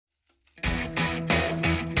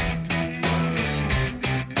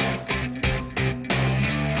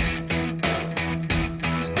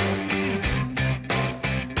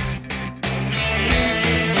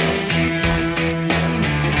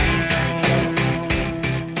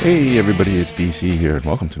Hey everybody, it's BC here, and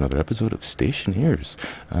welcome to another episode of Stationeers.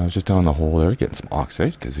 I was just down the hole there getting some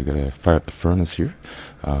oxide, because we gotta fire up the furnace here.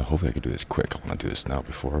 Hopefully I can do this quick. I want to do this now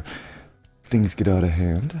before things get out of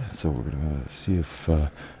hand. So we're gonna see if,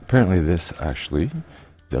 apparently this actually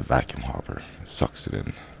is a vacuum hopper. It sucks it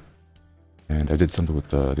in. And I did something with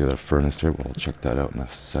the other furnace there. We'll check that out in a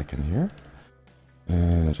second here.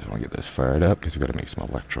 And I just want to get this fired up, because we gotta make some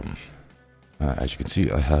electrum. As you can see,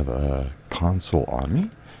 I have a console on me.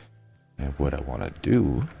 And what I want to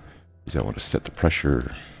do is I want to set the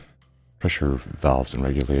pressure valves and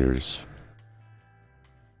regulators.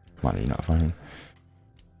 Come on, are you not fine?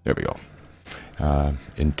 There we go.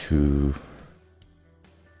 Into,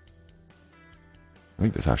 I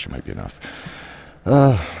think this actually might be enough.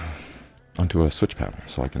 Onto a switch panel,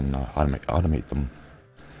 so I can automate them,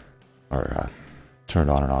 or turn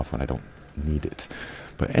it on and off when I don't need it.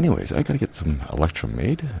 But anyways, I gotta get some electrum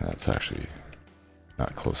made. That's actually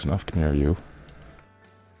not close enough. Come here, you.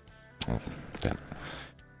 Oh, damn.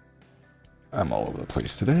 I'm all over the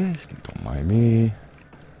place today. Don't mind me.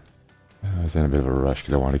 I was in a bit of a rush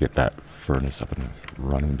because I wanted to get that furnace up and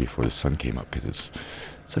running before the sun came up, because it's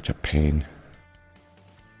such a pain.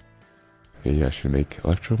 Okay, yeah, should I make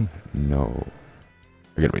electrum? No.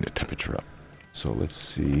 I gotta bring the temperature up. So let's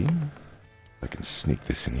see if I can sneak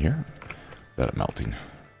this in here without it melting.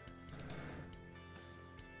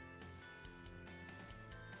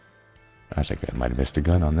 I think I might have missed a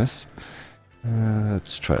gun on this.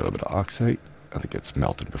 Let's try a little bit of oxide. I think it's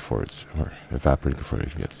melted before it's, or evaporating before it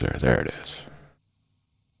even gets there. There it is.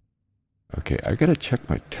 Okay, I gotta check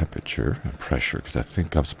my temperature and pressure, because I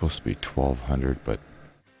think I'm supposed to be 1200, but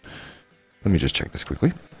let me just check this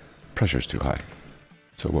quickly. Pressure's too high.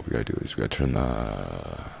 So what we gotta do is we gotta turn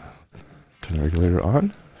the regulator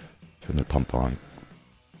on, turn the pump on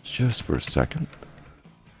just for a second.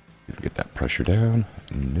 Get that pressure down.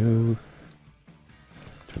 No.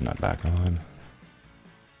 Turn that back on.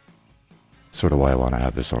 Sort of why I want to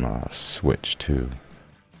have this on a switch too.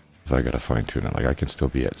 If I gotta fine tune it, like I can still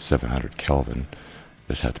be at 700 Kelvin.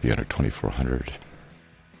 Just have to be under 2400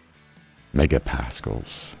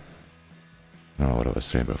 megapascals. I don't know what I was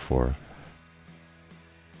saying before.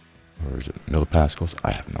 Or is it millipascals?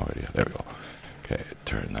 I have no idea. There we go. Okay,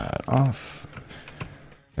 turn that off.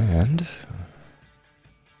 And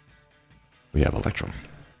we have electrum.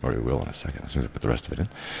 Or we will in a second, as soon as I put the rest of it in.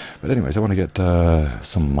 But anyways, I want to get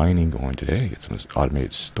some mining going today. Get some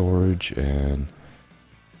automated storage and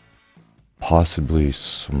possibly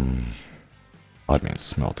some automated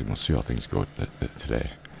smelting. We'll see how things go today.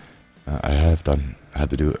 I had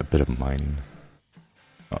to do a bit of mining.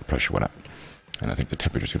 Pressure went up. And I think the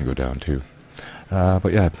temperature's going to go down too.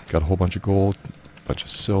 But yeah, got a whole bunch of gold, a bunch of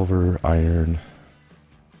silver, iron,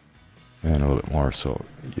 and a little bit more. So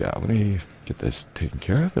yeah, let me get this taken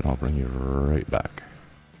care of and I'll bring you right back.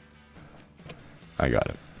 I got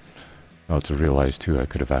it. Oh, to realize too, I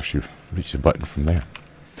could have actually reached the button from there.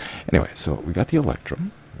 Anyway, so we got the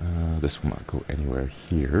electrum. This will not go anywhere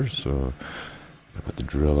here, so I'll put the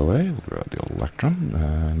drill away. We'll grab the electrum,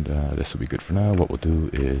 and this will be good for now. What we'll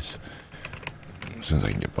do is, as soon as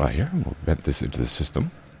I can get by here, we'll vent this into the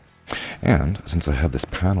system. And since I have this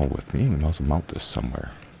panel with me, we might as well mount this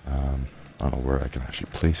somewhere. I don't know where I can actually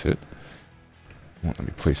place it. Won't let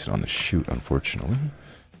me place it on the chute, unfortunately.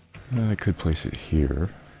 I could place it here,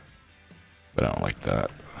 but I don't like that.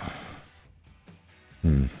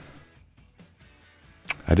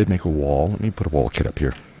 I did make a wall. Let me put a wall kit up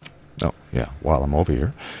here. Oh, yeah, while I'm over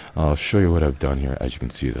here, I'll show you what I've done here. As you can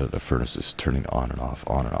see, the furnace is turning on and off,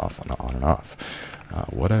 on and off, on and off.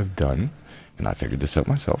 What I've done, and I figured this out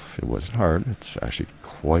myself, it wasn't hard. It's actually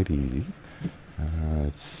quite easy.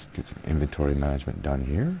 Let's get some inventory management done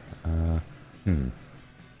here.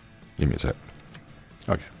 Give me a sec.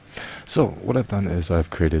 Okay. So what I've done is I've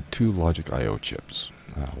created two logic I/O chips.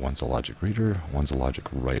 One's a logic reader, one's a logic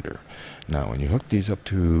writer. Now, when you hook these up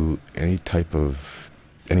to any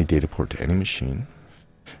data port to any machine,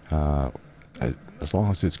 as long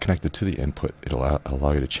as it's connected to the input, it'll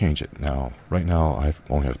allow you to change it. Now, right now, I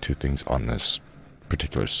only have two things on this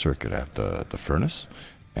particular circuit. I have the furnace,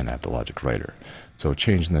 and I have the logic writer. So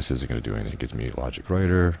changing this isn't going to do anything. It gives me logic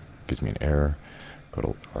writer, gives me an error. Go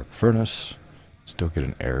to our furnace, still get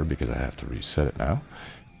an error because I have to reset it now.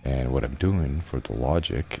 And what I'm doing for the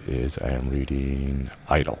logic is I am reading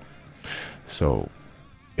idle. So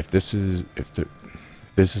if this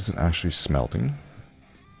isn't actually smelting,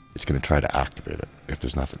 it's going to try to activate it. If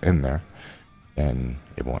there's nothing in there, then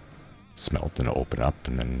it won't smelt and it'll open up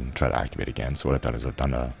and then try to activate again. So what I've done is I've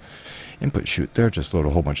done a input chute there, just load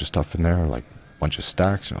a whole bunch of stuff in there, like a bunch of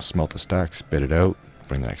stacks, smelt the stack, spit it out,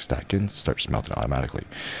 bring the next stack in, start smelting automatically.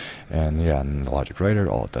 And yeah, and the logic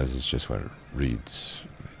writer, all it does is just when it reads,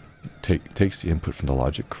 takes the input from the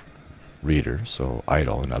logic reader, so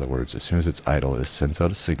idle, in other words, as soon as it's idle, it sends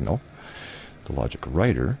out a signal. The logic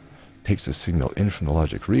writer takes the signal in from the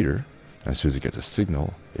logic reader, and as soon as it gets a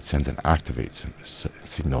signal, it sends an activate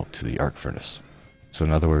signal to the arc furnace. So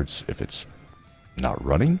in other words, if it's not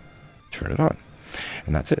running, turn it on.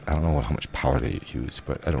 And that's it. I don't know how much power they use,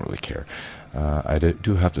 but I don't really care. I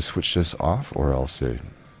do have to switch this off, or else it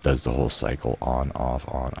does the whole cycle on,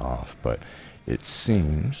 off. But it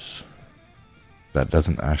seems that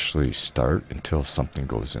doesn't actually start until something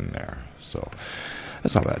goes in there. So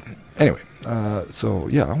that's not bad. Anyway, so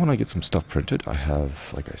yeah, I want to get some stuff printed. I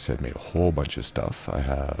have, like I said, made a whole bunch of stuff. I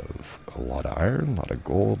have a lot of iron, a lot of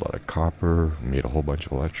gold, a lot of copper, made a whole bunch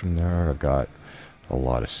of electrum there. I've got a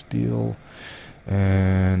lot of steel,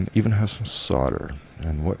 and even have some solder.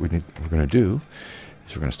 And what we're going to do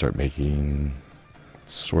is we're going to start making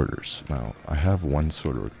sorters. Now, I have one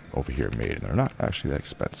sorter over here made, and they're not actually that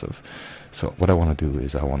expensive. So what I want to do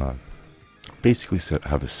is I want to basically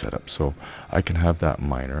have a setup so I can have that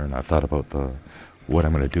miner, and I've thought about what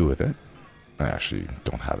I'm going to do with it. I actually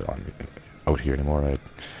don't have it on me out here anymore.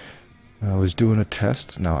 I was doing a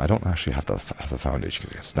test. Now, I don't actually have to have a foundation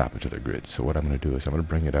because I can snap it to the grid. So what I'm going to do is I'm going to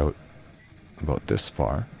bring it out about this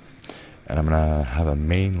far, and I'm going to have a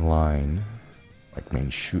main line, like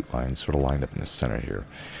main shoot line, sort of lined up in the center here.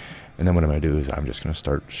 And then what I'm going to do is I'm just going to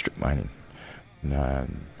start strip mining,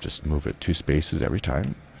 and just move it 2 spaces every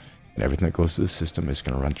time. And everything that goes to the system is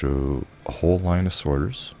going to run through a whole line of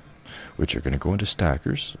sorters, which are going to go into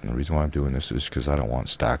stackers. And the reason why I'm doing this is because I don't want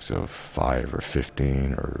stacks of 5 or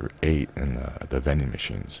 15 or 8 in the vending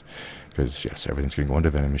machines. Because yes, everything's going to go into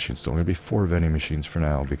vending machines. It's only going to be 4 vending machines for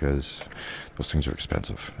now, because those things are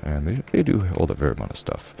expensive, and they do hold a fair amount of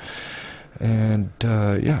stuff. And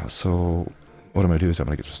yeah, so what I'm going to do is I'm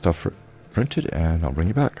going to get some stuff printed, and I'll bring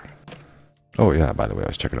you back. Oh yeah, by the way, I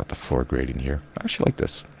was checking out the floor grading here. I actually like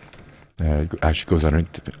this. It actually goes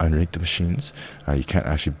underneath the machines. You can't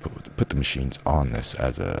actually put the machines on this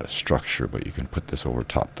as a structure, but you can put this over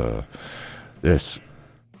top this,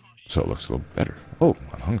 so it looks a little better. Oh,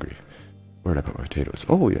 I'm hungry. Where did I put my potatoes?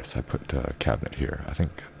 Oh yes, I put a cabinet here. I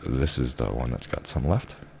think this is the one that's got some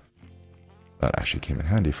left. That actually came in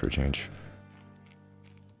handy for a change.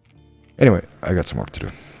 Anyway, I got some work to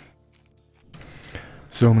do.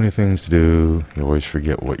 So many things to do. You always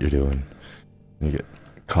forget what you're doing. You get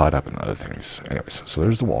caught up in other things. Anyways, so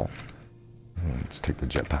there's the wall. Let's take the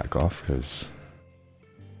jetpack off, because,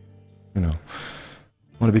 you know,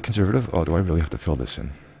 I want to be conservative. Oh, do I really have to fill this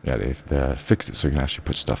in? Yeah, they fixed it so you can actually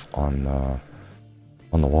put stuff on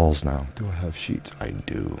the walls now. Do I have sheets? I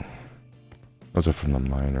do. Those are from the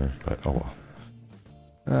miner, but oh well.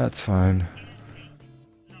 That's fine.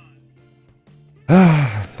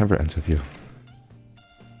 Never ends with you.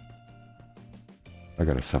 I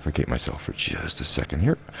gotta suffocate myself for just a second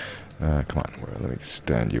here. Come on, let me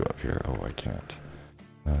stand you up here. Oh, I can't.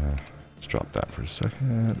 Let's drop that for a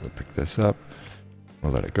second. We'll pick this up.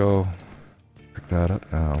 We'll let it go. Pick that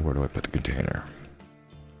up. Now, where do I put the container?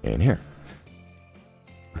 In here.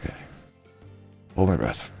 Okay. Hold my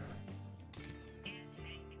breath.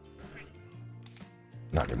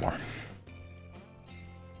 Not anymore.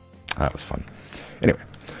 That was fun. Anyway,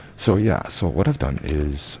 so yeah, so what I've done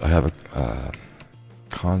is I have a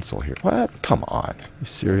console here. What? Come on. You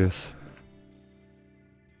serious?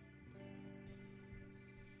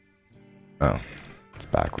 Oh, it's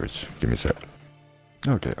backwards. Give me a sec.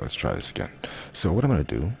 Okay, let's try this again. So what I'm going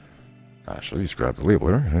to do, actually, just grab the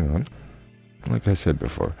labeler. Hang on. Like I said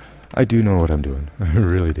before, I do know what I'm doing. I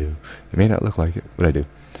really do. It may not look like it, but I do.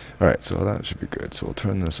 Alright, so that should be good. So we'll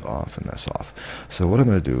turn this off and this off. So what I'm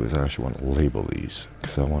going to do is I actually want to label these,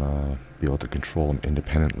 because I want to be able to control them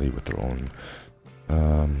independently with their own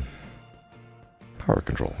power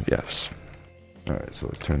control. Yes. Alright, so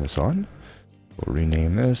let's turn this on. We'll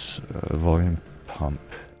rename this volume pump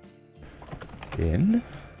in.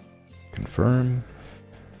 Confirm.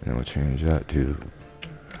 And then we'll change that to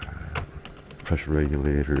pressure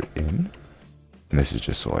regulator in. And this is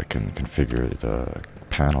just so I can configure the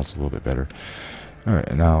panels a little bit better. Alright,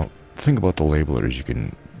 and now the thing about the labeler is you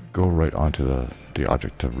can go right onto the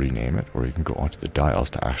object to rename it, or you can go onto the dials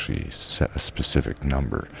to actually set a specific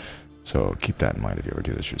number. So keep that in mind if you ever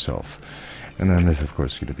do this yourself. And then this, of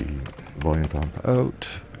course, is going to be volume pump out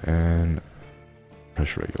and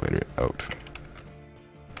pressure regulator out.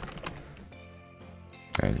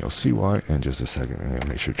 And you'll see why in just a second. And you'll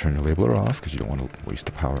make sure to turn your labeler off, because you don't want to waste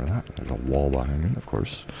the power on that. There's a wall behind me, of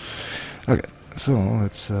course. Okay, so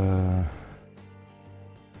let's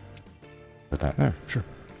Put that in there, sure.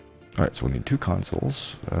 Alright, so we'll need 2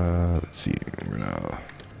 consoles. Let's see, we're gonna...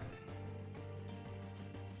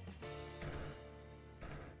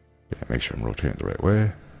 Yeah, make sure I'm rotating it the right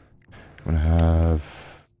way. I'm gonna have...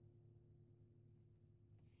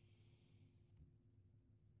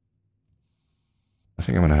 I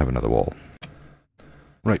think I'm gonna have another wall.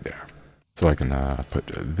 Right there. So I can put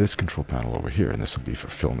this control panel over here, and this will be for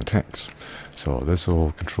filling the tanks. So this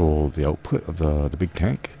will control the output of the big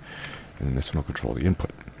tank, and this one will control the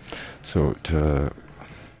input. So to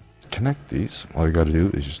connect these, all you got to do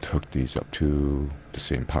is just hook these up to the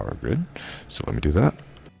same power grid. So let me do that.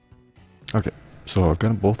 Okay, so I've got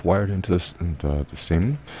them both wired into this the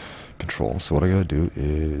same control. So what I got to do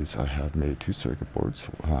is I have made 2 circuit boards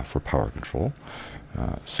for power control.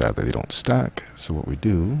 Sadly, they don't stack. So what we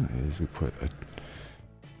do is we put a...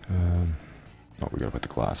 oh, we got to put the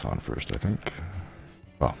glass on first, I think.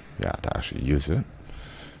 Well, yeah, to actually use it.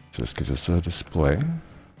 So this gives us a display.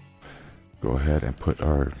 Go ahead and put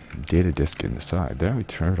our data disk in the side there. We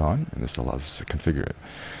turn it on, and this allows us to configure it.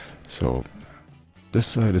 So this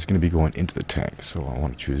side is going to be going into the tank. So I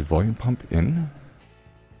want to choose volume pump in,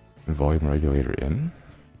 and volume regulator in,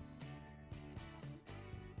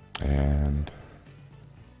 and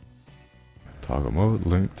toggle mode,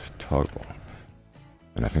 linked, toggle.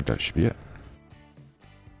 And I think that should be it.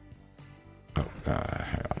 Oh, hang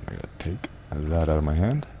on, I gotta take that out of my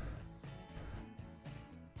hand.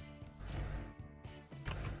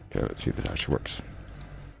 Okay, let's see if this actually works.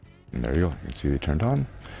 And there you go. You can see they turned on,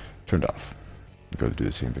 turned off. Go to do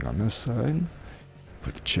the same thing on this side.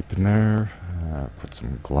 Put the chip in there. Put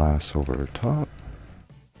some glass over the top.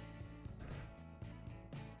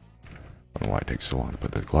 I don't know why it takes so long to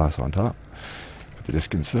put the glass on top. Put the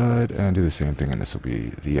disc inside and do the same thing, and this will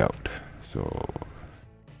be the out. So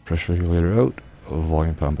pressure regulator out,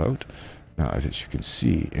 volume pump out. Now, as you can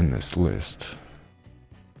see in this list,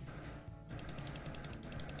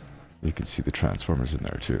 you can see the transformers in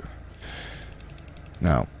there too.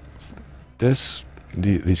 Now,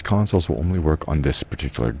 these consoles will only work on this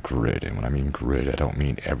particular grid, and when I mean grid, I don't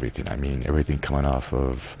mean everything. I mean everything coming off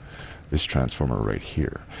of this transformer right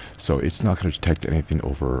here. So it's not going to detect anything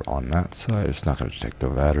over on that side. It's not going to detect the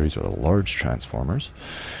batteries or the large transformers.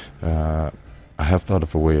 I have thought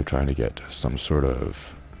of a way of trying to get some sort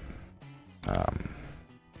of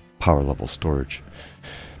power level storage.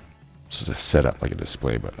 It's just set up like a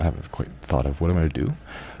display, but I haven't quite thought of what I'm going to do.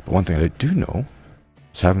 But one thing I do know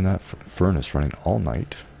is having that furnace running all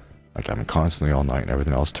night, like having constantly all night and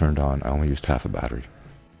everything else turned on. I only used half a battery.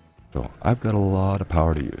 So I've got a lot of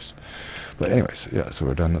power to use. But anyways, yeah, so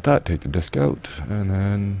we're done with that. Take the disc out, and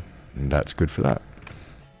then that's good for that.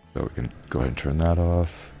 So we can go ahead and turn that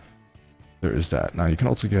off. There is that. Now you can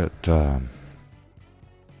also get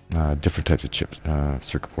different types of chips,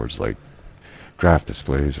 circuit boards like graph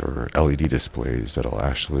displays or LED displays that'll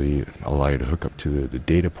actually allow you to hook up to the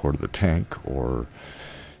data port of the tank or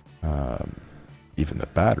even the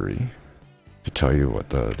battery to tell you what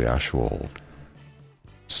the actual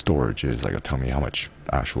storage is. Like, it'll tell me how much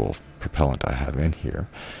actual propellant I have in here,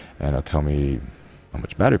 and it'll tell me how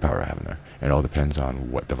much battery power I have in there. And it all depends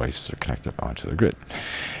on what devices are connected onto the grid.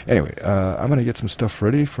 Anyway, I'm going to get some stuff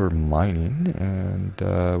ready for mining, and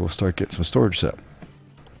we'll start getting some storage set up.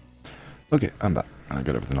 Okay, I'm back. I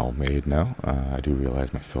got everything all made now. I do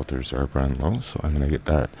realize my filters are running low, so I'm going to get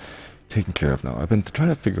that taken care of now. I've been trying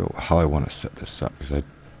to figure out how I want to set this up, because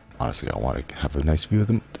honestly, I want to have a nice view of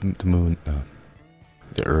the moon,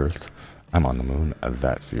 the Earth. I'm on the moon.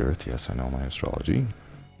 That's the Earth. Yes, I know my astrology.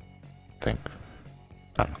 I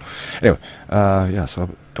don't know. Anyway, yeah, so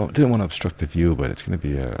I didn't want to obstruct the view, but it's going to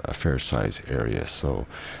be a fair size area. So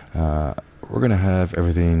we're going to have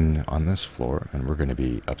everything on this floor, and we're going to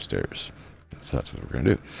be upstairs. So that's what we're going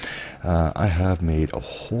to do. I have made a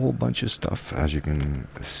whole bunch of stuff, as you can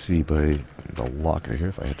see by the locker here,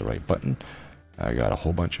 if I hit the right button. I got a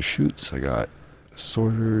whole bunch of chutes. I got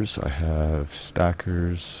sorters. I have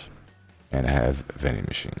stackers. And I have vending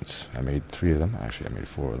machines. I made 3 of them. Actually, I made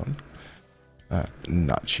 4 of them.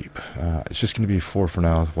 Not cheap. It's just going to be 4 for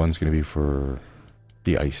now. One's going to be for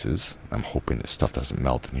the ices. I'm hoping this stuff doesn't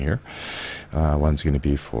melt in here. One's going to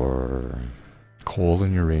be for coal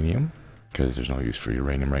and uranium, because there's no use for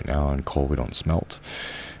uranium right now, and coal we don't smelt.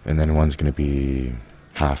 And then one's going to be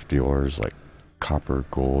half the ores, like copper,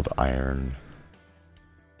 gold, iron,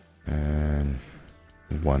 and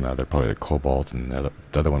one other, probably the cobalt, and the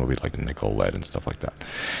other one will be like nickel, lead, and stuff like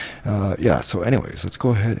that. Yeah, so anyways, let's go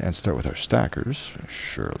ahead and start with our stackers.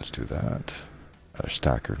 Sure, let's do that. Our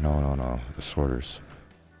stacker, no, the sorters.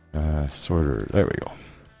 Sorter, there we go.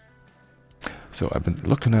 So I've been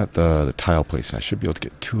looking at the tile placement. I should be able to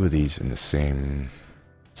get 2 of these in the same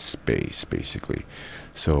space, basically.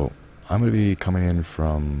 So I'm going to be coming in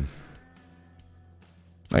from,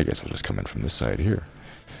 I guess we'll just come in from this side here.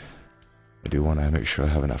 I do want to make sure I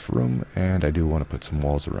have enough room, and I do want to put some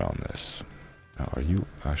walls around this. Now, are you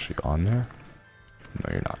actually on there?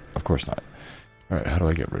 No, you're not. Of course not. Alright, how do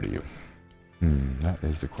I get rid of you? That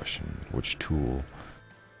is the question. Which tool?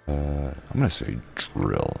 I'm going to say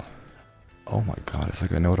drill. Oh my god, it's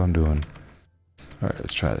like I know what I'm doing. Alright,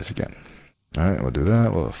 let's try this again. Alright, we'll do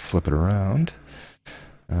that. We'll flip it around.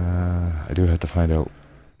 I do have to find out,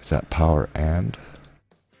 is that power and?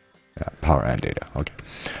 Yeah, power and data. Okay.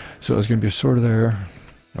 So there's going to be a sorter there,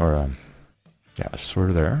 or yeah, a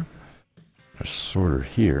sorter there, a sorter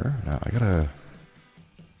here. Now I gotta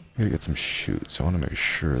get some chutes. I want to make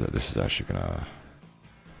sure that this is actually gonna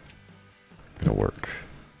work.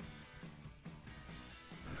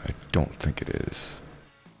 I don't think it is.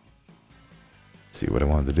 See, what I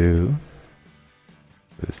wanted to do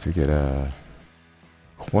is to get a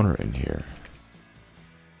corner in here.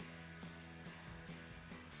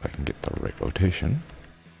 If I can get the right rotation.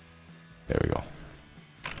 There we go.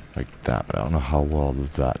 Like that, but I don't know how well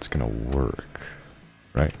that's gonna work.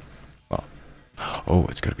 Right? Well, oh,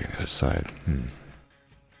 it's gotta be on the other side.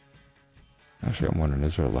 Actually, I'm wondering,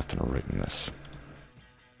 is there a left and a right in this?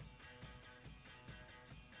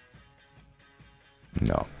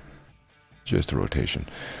 No. Just a rotation.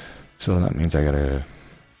 So that means I gotta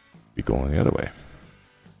be going the other way.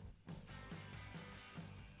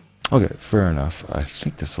 Okay, fair enough. I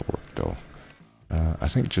think this will work though. I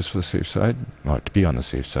think just for the safe side, or to be on the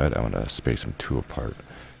safe side, I want to space them 2 apart.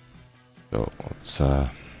 So let's,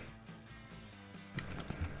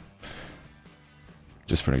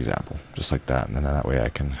 just for an example, just like that, and then that way I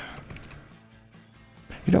can,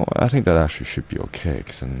 you know what, I think that actually should be okay,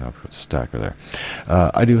 because then I'll put the stacker there.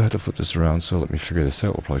 I do have to flip this around, so let me figure this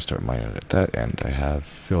out. We'll probably start mining it at that end. I have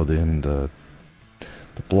filled in the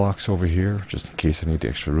blocks over here, just in case I need the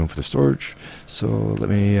extra room for the storage. So let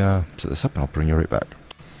me set this up and I'll bring you right back.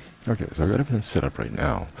 Okay, so I've got everything set up right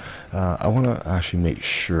now. I want to actually make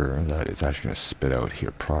sure that it's actually going to spit out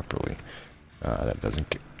here properly. That it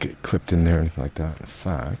doesn't get clipped in there or anything like that. In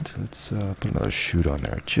fact, let's put another chute on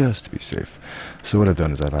there just to be safe. So what I've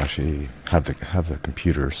done is I've actually have the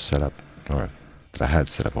computer set up, or that I had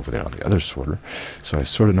set up over there on the other sorter. So I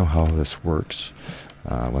sort of know how this works.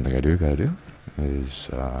 One thing I gotta do is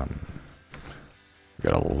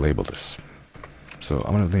gotta label this. So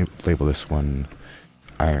I'm gonna label this one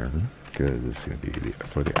iron, because it's gonna be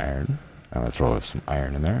for the iron. I'm gonna throw some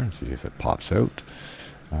iron in there and see if it pops out.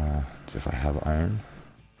 See if I have iron.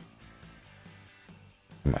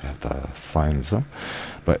 I might have to find some,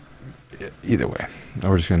 but either way,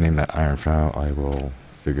 we're just gonna name that iron for now. I will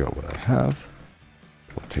figure out what I have.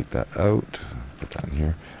 We'll take that out, put that in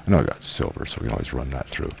here. I know I got silver, so we can always run that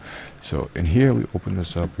through. So in here, we open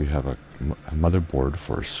this up. We have a motherboard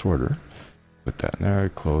for a sorter. Put that in there,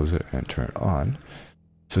 close it, and turn it on.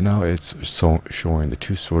 So now it's showing the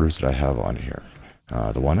 2 sorters that I have on here.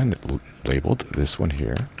 The one I labeled, this one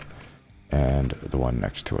here, and the one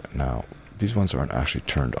next to it. Now, these ones aren't actually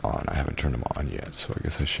turned on. I haven't turned them on yet, so I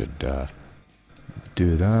guess I should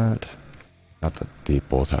do that. Not that they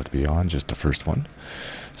both have to be on, just the first one.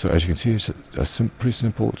 So as you can see, it's pretty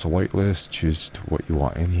simple. It's a whitelist. Choose what you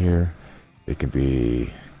want in here. It can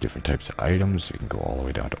be different types of items. You can go all the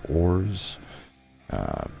way down to ores,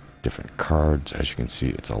 different cards. As you can see,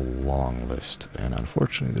 it's a long list, and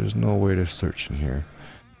unfortunately there's no way to search in here.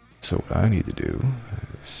 So what I need to do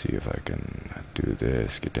is see if I can do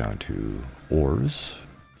this, get down to ores.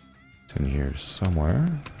 It's in here somewhere.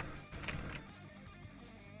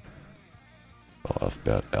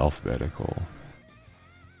 Alphabetical.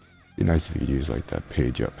 Be nice if you could use like that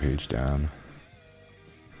page up, page down.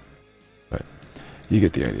 But you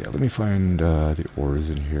get the idea. Let me find the ores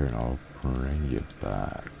in here and I'll bring you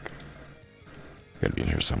back. Gotta be in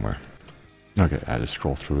here somewhere. Okay, I had to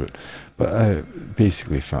scroll through it. But I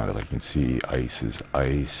basically found it. Like you can see, ice is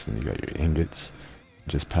ice, and you got your ingots.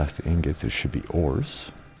 Just past the ingots, there should be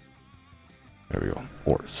ores. There we go,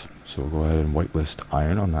 ores. So we'll go ahead and whitelist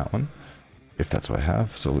iron on that one, if that's what I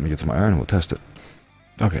have. So let me get some iron and we'll test it.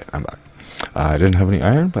 Okay, I'm back. I didn't have any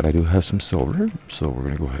iron, but I do have some silver. So we're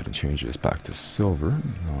going to go ahead and change this back to silver.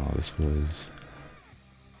 This was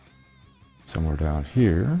somewhere down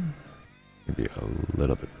here. Maybe a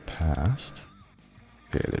little bit past.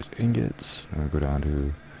 Okay, there's ingots. I'm going to go down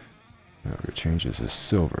to, I'm going to change this as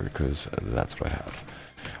silver because that's what I have.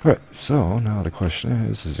 Alright, so now the question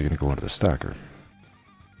is it going to go into the stacker?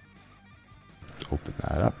 Open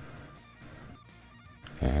that up.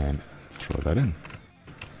 And throw that in.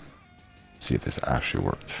 See if this actually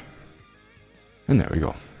worked. And there we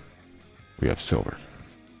go. We have silver.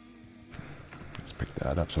 Let's pick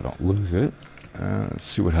that up so I don't lose it. Let's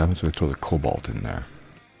see what happens when we throw the cobalt in there.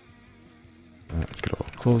 Let's get a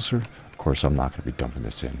little closer. Of course, I'm not going to be dumping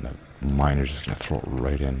this in. The miner's just going to throw it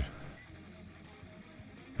right in.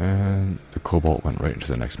 And the cobalt went right into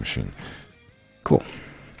the next machine. Cool.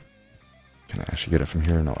 Can I actually get it from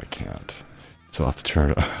here? No, I can't. So I'll have to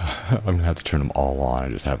turn. I'm going to have to turn them all on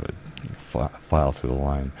and just have it file through the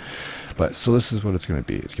line. But so this is what it's going to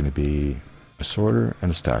be. It's going to be a sorter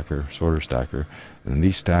and a stacker, sorter, stacker, and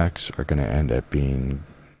these stacks are going to end up being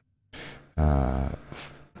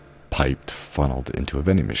piped, funneled into a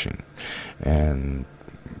vending machine, and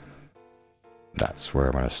that's where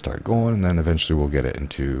I'm going to start going, and then eventually we'll get it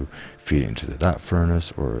into feeding into that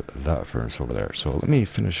furnace or that furnace over there. So let me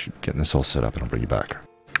finish getting this all set up and I'll bring you back.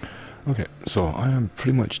 Okay, so I am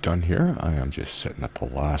pretty much done here. I am just setting up the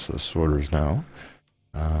last of the sorters now.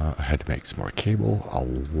 I had to make some more cable, a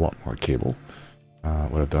lot more cable.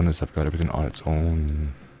 What I've done is I've got everything on its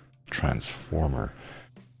own transformer.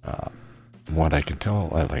 From what I can tell,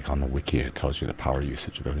 like on the wiki it tells you the power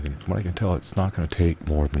usage of everything. From what I can tell, it's not going to take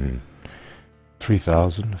more than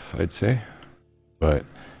 3,000, I'd say. But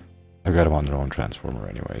I've got them on their own transformer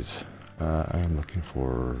anyways. I am looking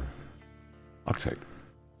for oxide.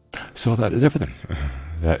 So that is everything.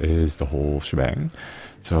 That is the whole shebang.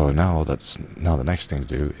 So now the next thing to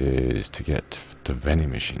do is to get the vending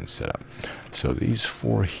machine set up. So these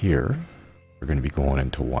four here are going to be going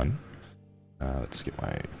into one. Let's get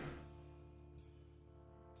my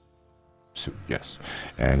suit. Yes,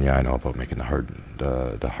 and yeah, I know about making the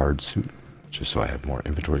hard suit, just so I have more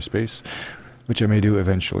inventory space, which I may do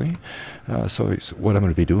eventually. So what I'm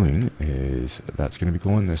going to be doing is that's going to be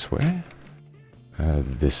going this way.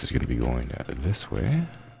 This is going to be going this way,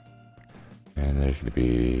 and there's going to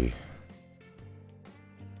be,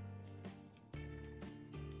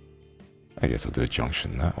 I guess I'll do a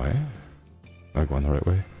junction that way. Am I going the right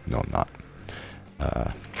way? No, I'm not.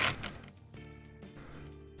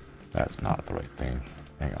 That's not the right thing.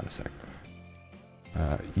 Hang on a sec.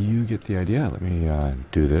 You get the idea. Let me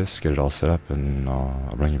do this, get it all set up, and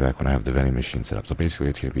I'll bring you back when I have the vending machine set up. So basically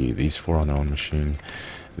it's going to be these four on their own machine,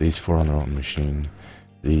 these four on their own machine,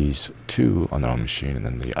 these two on their own machine, and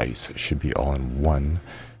then the ice should be all in one.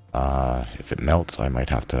 If it melts, I might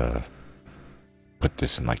have to put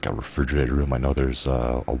this in like a refrigerator room. I know there's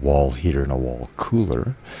a wall heater and a wall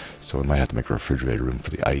cooler, so we might have to make a refrigerator room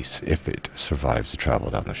for the ice if it survives to travel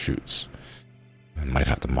down the chutes. I might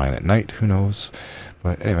have to mine at night, who knows.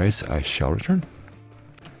 But anyways, I shall return.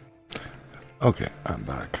 Okay, I'm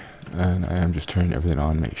back. And I am just turning everything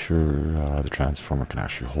on, make sure the transformer can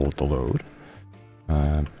actually hold the load.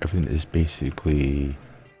 Everything is basically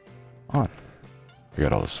on. I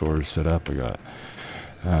got all the sorters set up, I got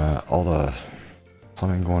all the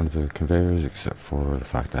plumbing going to the conveyors, except for the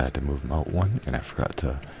fact that I had to move them out one, and I forgot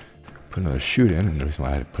to put another chute in, and the reason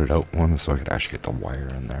why I had to put it out one was so I could actually get the wire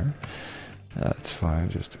in there. That's fine,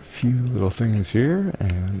 just a few little things here,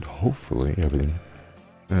 and hopefully everything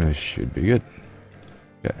should be good.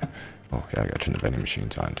 Yeah. Oh yeah, I gotta turn the vending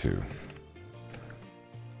machines on too.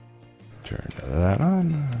 Turn that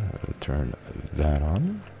on, turn that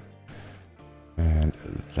on, and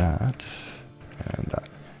that, and that.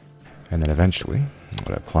 And then eventually,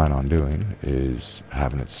 what I plan on doing is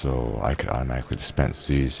having it so I could automatically dispense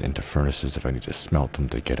these into furnaces if I need to smelt them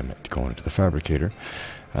to get them going into the fabricator.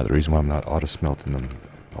 The reason why I'm not auto-smelting them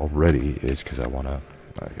already is because I want to,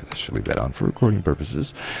 I guess I should leave that on for recording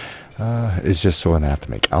purposes, is just so I don't have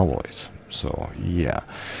to make alloys. So, yeah.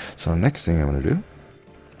 So, the next thing I'm going to do,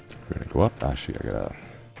 we're going to go up. Actually, I got to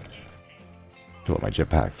fill up my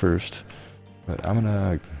jetpack first. But I'm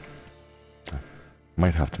going to,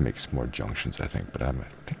 might have to make some more junctions, I think. But I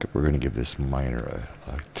think we're going to give this miner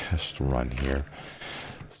a test run here.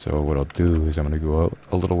 So, what I'll do is I'm going to go out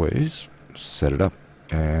a little ways, set it up,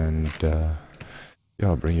 and yeah,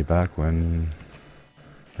 I'll bring you back when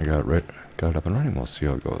I got it up and running. We'll see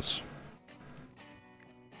how it goes.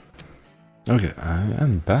 Okay, I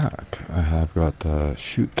am back. I have got the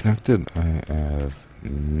chute connected. I have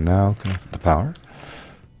now connected the power.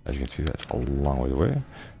 As you can see, that's a long way away.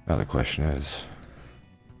 Now the question is,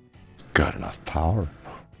 it's got enough power?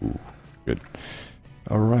 Ooh, good.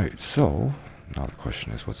 Alright, so now the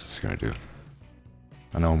question is, what's this going to do?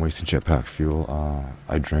 I know I'm wasting jetpack fuel.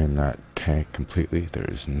 I drained that tank completely. There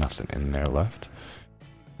is nothing in there left.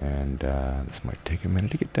 And this might take a minute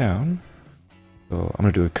to get down. So I'm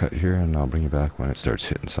going to do a cut here and I'll bring you back when it starts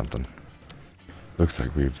hitting something. Looks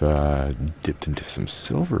like we've dipped into some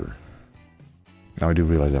silver. Now I do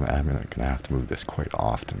realize I'm going to have to move this quite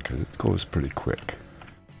often because it goes pretty quick.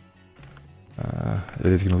 It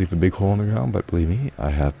is going to leave a big hole in the ground, but believe me,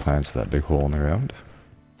 I have plans for that big hole in the ground.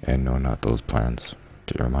 And no, not those plans.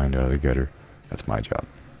 Get your mind out of the gutter. That's my job.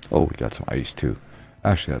 Oh, we got some ice too.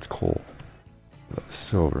 Actually, that's coal.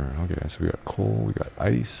 Silver. Okay, so we got coal, we got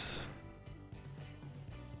ice.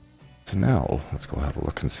 So now, let's go have a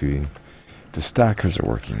look and see if the stackers are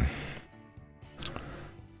working.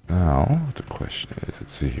 Now, the question is,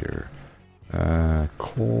 let's see here.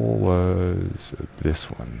 Coal was this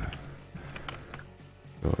one.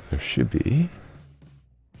 So there should be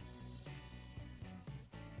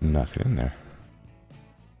nothing in there.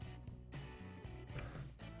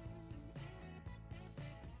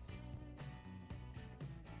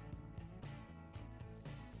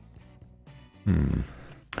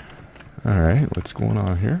 Alright, what's going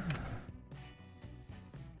on here?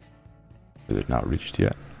 Is it not reached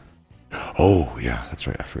yet? Oh, yeah, that's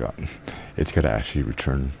right, I forgot. It's got to actually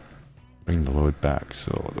bring the load back.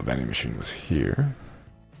 So the vending machine was here.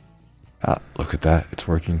 Ah, look at that, it's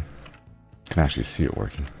working. You can actually see it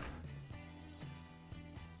working.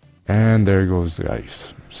 And there goes the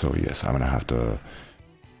ice. So yes, I'm going to have to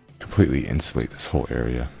completely insulate this whole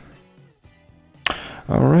area.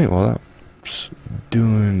 Alright, well that's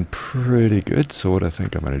doing pretty good. So what I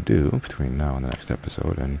think I'm going to do between now and the next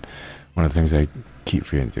episode, and one of the things I keep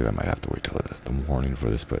forgetting to do, I might have to wait till the morning for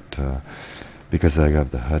this, but because I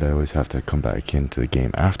got the HUD, I always have to come back into the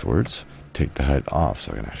game afterwards, take the HUD off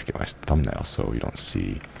so I can actually get my thumbnail so you don't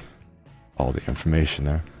see all the information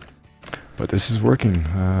there. But this is working.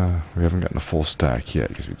 We haven't gotten a full stack yet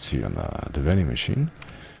because we'd see on the vending machine.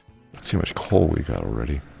 Let's see how much coal we got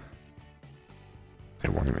already.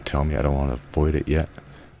 It won't even tell me. I don't want to avoid it yet.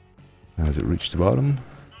 Has it reached the bottom?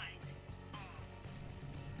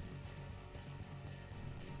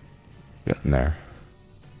 Getting there.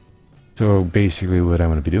 So basically what I'm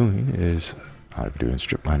going to be doing is I'm going to be doing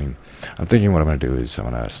strip mining. I'm thinking what I'm going to do is I'm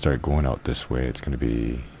going to start going out this way. It's going to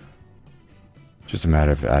be just a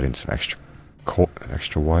matter of adding some extra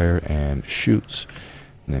wire and chutes,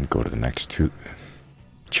 and then go to the next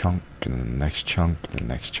chunk, and then the next chunk, and the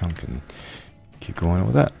next chunk, and keep going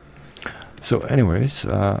with that. So anyways,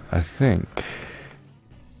 I think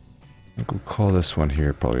we'll call this one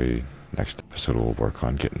here. Probably next episode we'll work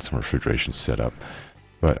on getting some refrigeration set up.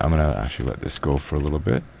 But I'm going to actually let this go for a little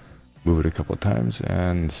bit, move it a couple of times,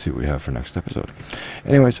 and see what we have for next episode.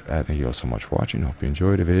 Anyways, thank you all so much for watching. Hope you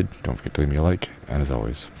enjoyed the vid. Don't forget to leave me a like. And as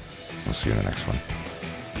always, I'll see you in the next one.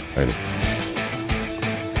 Later.